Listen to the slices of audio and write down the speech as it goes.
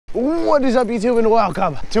What is up, YouTube, and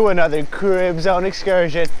welcome to another Crib Zone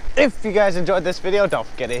excursion. If you guys enjoyed this video, don't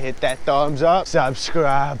forget to hit that thumbs up,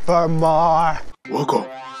 subscribe for more. Welcome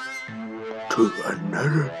to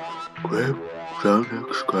another Crib Zone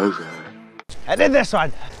excursion. And in this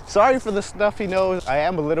one, sorry for the stuffy nose. I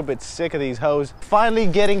am a little bit sick of these hoes. Finally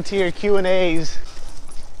getting to your Q&As.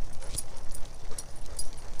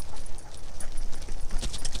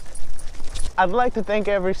 I'd like to thank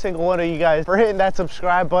every single one of you guys for hitting that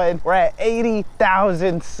subscribe button. We're at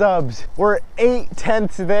 80,000 subs. We're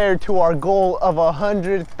 8/10 there to our goal of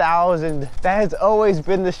 100,000. That has always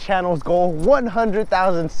been this channel's goal,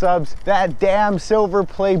 100,000 subs. That damn silver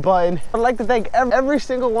play button. I'd like to thank every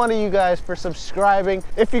single one of you guys for subscribing.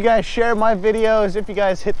 If you guys share my videos, if you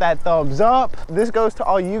guys hit that thumbs up, this goes to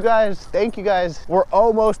all you guys. Thank you guys. We're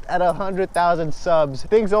almost at 100,000 subs.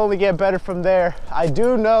 Things only get better from there. I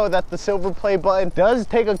do know that the silver play button does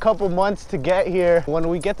take a couple months to get here. When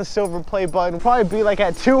we get the silver play button, we'll probably be like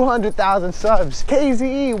at 200,000 subs.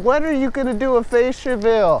 KZE, when are you gonna do a face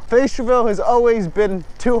reveal? Face reveal has always been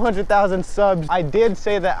 200,000 subs. I did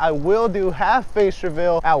say that I will do half face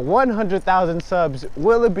reveal at 100,000 subs.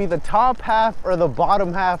 Will it be the top half or the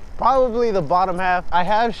bottom half? Probably the bottom half. I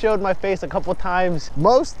have showed my face a couple times,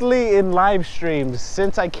 mostly in live streams.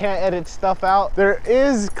 Since I can't edit stuff out, there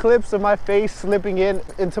is clips of my face slipping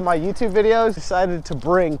into my YouTube videos. Decided to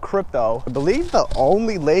bring crypto. I believe the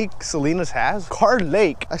only lake Salinas has, Card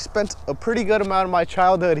Lake. I spent a pretty good amount of my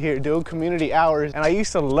childhood here doing community hours, and I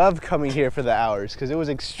used to love coming here for the hours because it was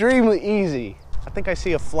extremely easy. I think I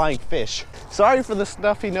see a flying fish. Sorry for the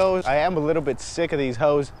stuffy nose. I am a little bit sick of these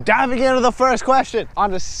hoes. Diving into the first question.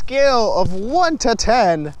 On a scale of 1 to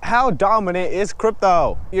 10, how dominant is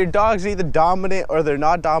crypto? Your dog's either dominant or they're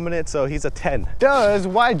not dominant, so he's a 10. Does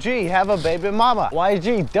YG have a baby mama?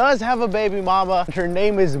 YG does have a baby mama. Her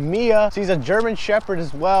name is Mia. She's a German Shepherd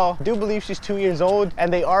as well. I do believe she's 2 years old,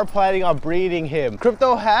 and they are planning on breeding him.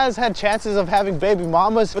 Crypto has had chances of having baby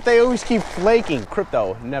mamas, but they always keep flaking.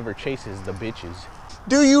 Crypto never chases the bitches.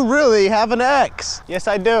 Do you really have an ex? Yes,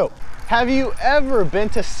 I do. Have you ever been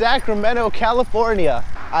to Sacramento, California?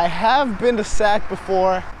 I have been to Sac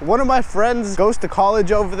before. One of my friends goes to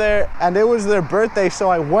college over there, and it was their birthday, so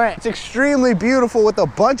I went. It's extremely beautiful with a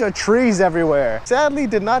bunch of trees everywhere. Sadly,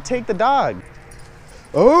 did not take the dog.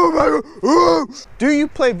 Oh my God. Oh. Do you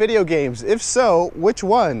play video games? If so, which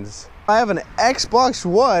ones? I have an Xbox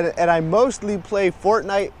One, and I mostly play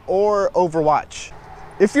Fortnite or Overwatch.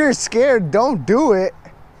 If you're scared, don't do it.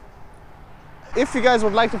 If you guys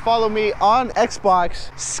would like to follow me on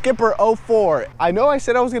Xbox, Skipper04. I know I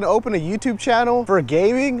said I was gonna open a YouTube channel for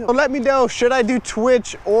gaming. So let me know, should I do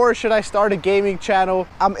Twitch or should I start a gaming channel?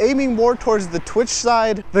 I'm aiming more towards the Twitch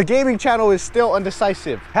side. The gaming channel is still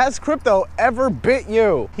undecisive. Has Crypto ever bit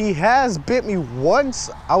you? He has bit me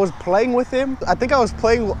once. I was playing with him. I think I was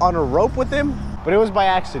playing on a rope with him, but it was by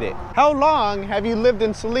accident. How long have you lived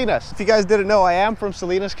in Salinas? If you guys didn't know, I am from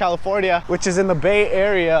Salinas, California, which is in the Bay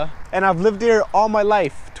Area, and I've lived here all my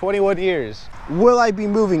life, 21 years. Will I be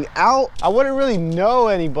moving out? I wouldn't really know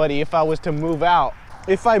anybody if I was to move out.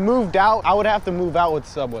 If I moved out, I would have to move out with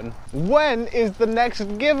someone. When is the next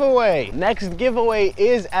giveaway? Next giveaway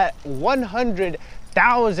is at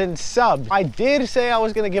 100,000 subs. I did say I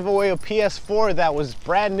was gonna give away a PS4 that was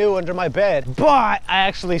brand new under my bed, but I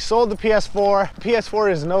actually sold the PS4.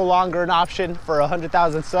 PS4 is no longer an option for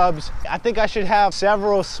 100,000 subs. I think I should have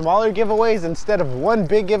several smaller giveaways instead of one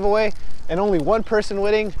big giveaway and only one person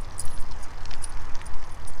winning.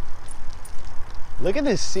 Look at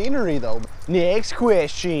this scenery though. Next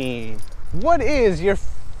question. What is your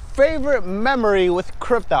favorite memory with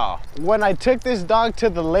crypto? When I took this dog to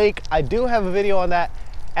the lake, I do have a video on that,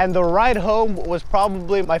 and the ride home was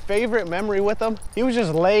probably my favorite memory with him. He was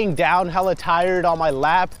just laying down hella tired on my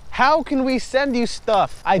lap. How can we send you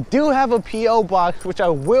stuff? I do have a PO box, which I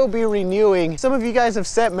will be renewing. Some of you guys have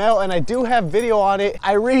sent mail, and I do have video on it.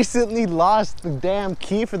 I recently lost the damn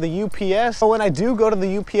key for the UPS. So when I do go to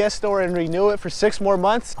the UPS store and renew it for 6 more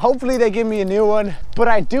months, hopefully they give me a new one. But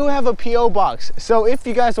I do have a PO box. So if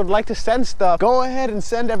you guys would like to send stuff, go ahead and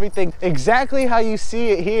send everything exactly how you see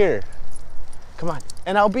it here. Come on.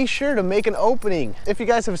 And I'll be sure to make an opening. If you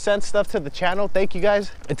guys have sent stuff to the channel, thank you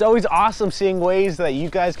guys. It's always awesome seeing ways that you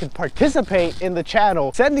guys can participate in the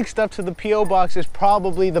channel. Sending stuff to the PO box is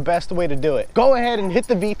probably the best way to do it. Go ahead and hit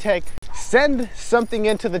the VTech. Send something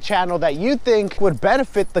into the channel that you think would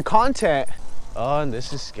benefit the content. Oh, and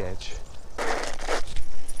this is sketch.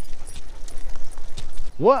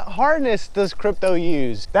 What harness does Crypto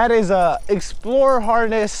use? That is a Explorer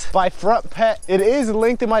harness by Front Pet. It is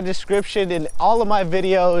linked in my description in all of my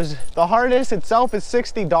videos. The harness itself is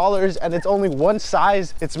 $60 and it's only one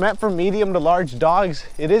size. It's meant for medium to large dogs.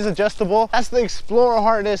 It is adjustable. That's the Explorer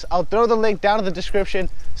harness. I'll throw the link down in the description,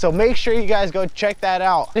 so make sure you guys go check that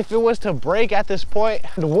out. If it was to break at this point,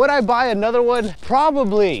 would I buy another one?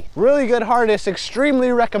 Probably. Really good harness,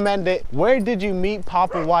 extremely recommend it. Where did you meet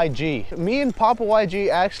Papa YG? Me and Papa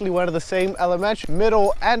YG actually went to the same elementary,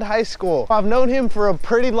 middle, and high school. I've known him for a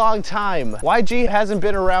pretty long time. YG hasn't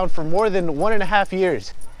been around for more than 1.5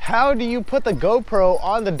 years. How do you put the GoPro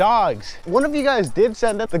on the dogs? One of you guys did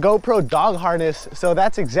send up the GoPro dog harness, so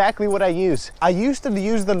that's exactly what I use. I used to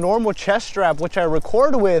use the normal chest strap, which I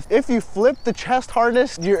record with. If you flip the chest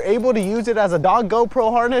harness, you're able to use it as a dog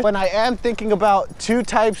GoPro harness. When I am thinking about 2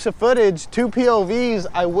 types of footage, 2 POVs,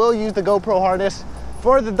 I will use the GoPro harness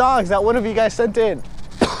for the dogs that one of you guys sent in.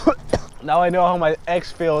 Now I know how my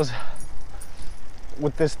ex feels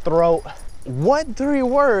with this throat. What 3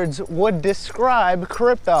 words would describe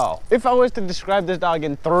Crypto? If I was to describe this dog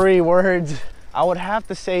in 3 words, I would have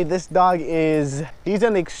to say this dog he's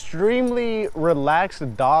an extremely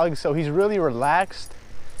relaxed dog. So he's really relaxed,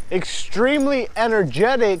 extremely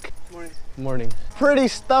energetic. Morning. Pretty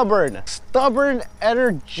stubborn,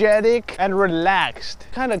 energetic, and relaxed.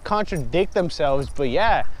 Kind of contradict themselves, but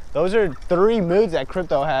yeah. Those are 3 moods that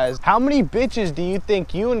Crypto has. How many bitches do you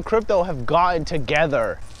think you and Crypto have gotten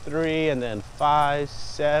together? 3 and then 5,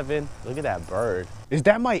 7. Look at that bird. Is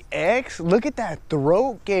that my ex? Look at that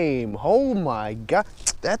throat game. Oh my God.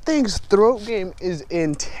 That thing's throat game is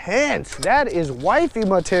intense. That is wifey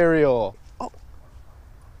material. Oh,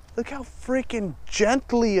 look how freaking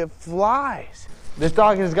gently it flies. This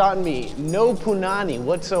dog has gotten me no punani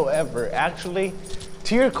whatsoever. Actually,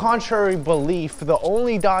 to your contrary belief, the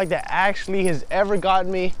only dog that actually has ever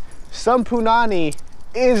gotten me some punani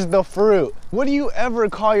is the fruit. What do you ever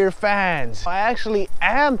call your fans? I actually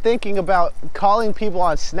am thinking about calling people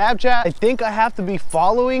on Snapchat. I think I have to be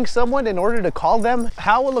following someone in order to call them.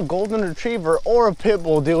 How will a golden retriever or a pit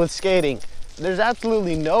bull do with skating? There's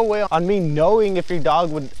absolutely no way on me knowing if your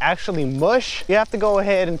dog would actually mush. You have to go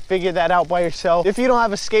ahead and figure that out by yourself. If you don't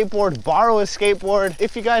have a skateboard, borrow a skateboard.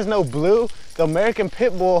 If you guys know Blue, the American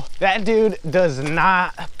Pit Bull, that dude does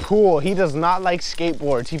not pool. He does not like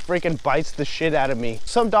skateboards. He freaking bites the shit out of me.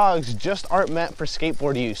 Some dogs just aren't meant for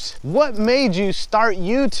skateboard use. What made you start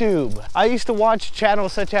YouTube? I used to watch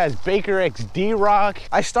channels such as Baker X D-Rock.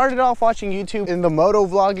 I started off watching YouTube in the moto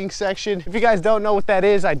vlogging section. If you guys don't know what that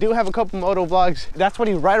is, I do have a couple moto vlogs. That's when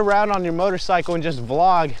you ride around on your motorcycle and just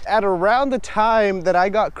vlog. At around the time that I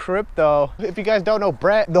got Crypto, if you guys don't know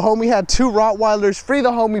Brett, the homie had 2 Rottweilers. Free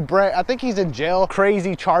the homie Brett. I think he's in jail,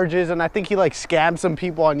 crazy charges, and I think he like scammed some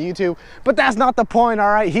people on YouTube, but that's not the point. All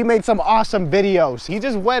right, he made some awesome videos. He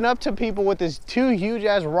just went up to people with his 2 huge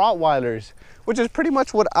ass Rottweilers, which is pretty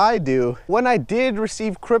much what I do. When I did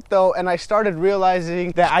receive Crypto and I started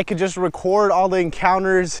realizing that I could just record all the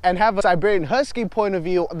encounters and have a Siberian Husky point of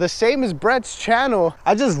view, the same as Brett's channel,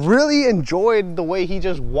 I just really enjoyed the way he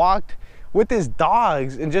just walked with his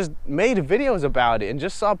dogs and just made videos about it and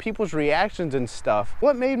just saw people's reactions and stuff.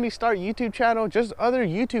 What made me start YouTube channel? Just other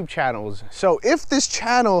YouTube channels. So if this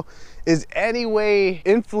channel is any way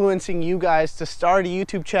influencing you guys to start a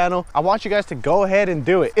YouTube channel, I want you guys to go ahead and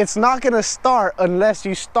do it. It's not gonna start unless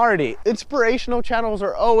you start it. Inspirational channels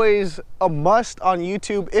are always a must on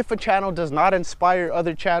YouTube. If a channel does not inspire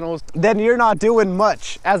other channels, then you're not doing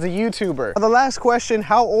much as a YouTuber. The last question,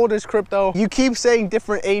 how old is Crypto? You keep saying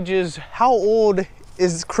different ages. How old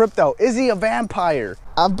is Crypto? Is he a vampire?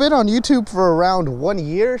 I've been on YouTube for around 1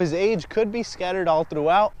 year. His age could be scattered all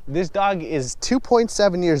throughout. This dog is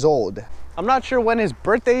 2.7 years old. I'm not sure when his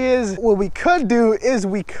birthday is. What we could do is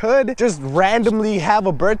we could just randomly have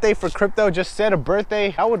a birthday for Crypto, just set a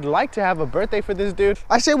birthday. I would like to have a birthday for this dude.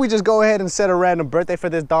 I say we just go ahead and set a random birthday for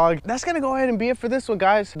this dog. That's gonna go ahead and be it for this one,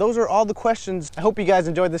 guys. Those are all the questions. I hope you guys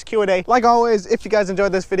enjoyed this Q&A. Like always, if you guys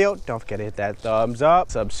enjoyed this video, don't forget to hit that thumbs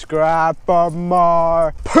up, subscribe for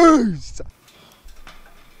more. Peace!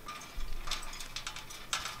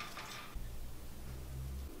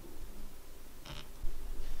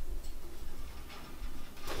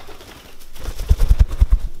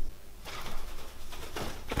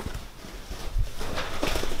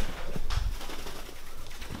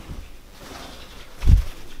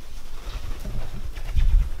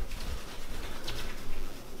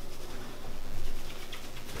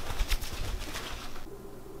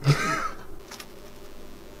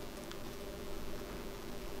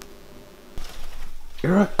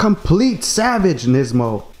 You're a complete savage,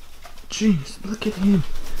 Nismo. Jeez, look at him.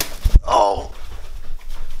 Oh.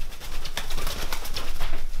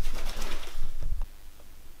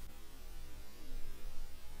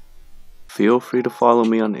 Feel free to follow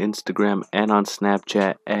me on Instagram and on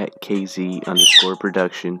Snapchat at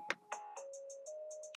KZ_production.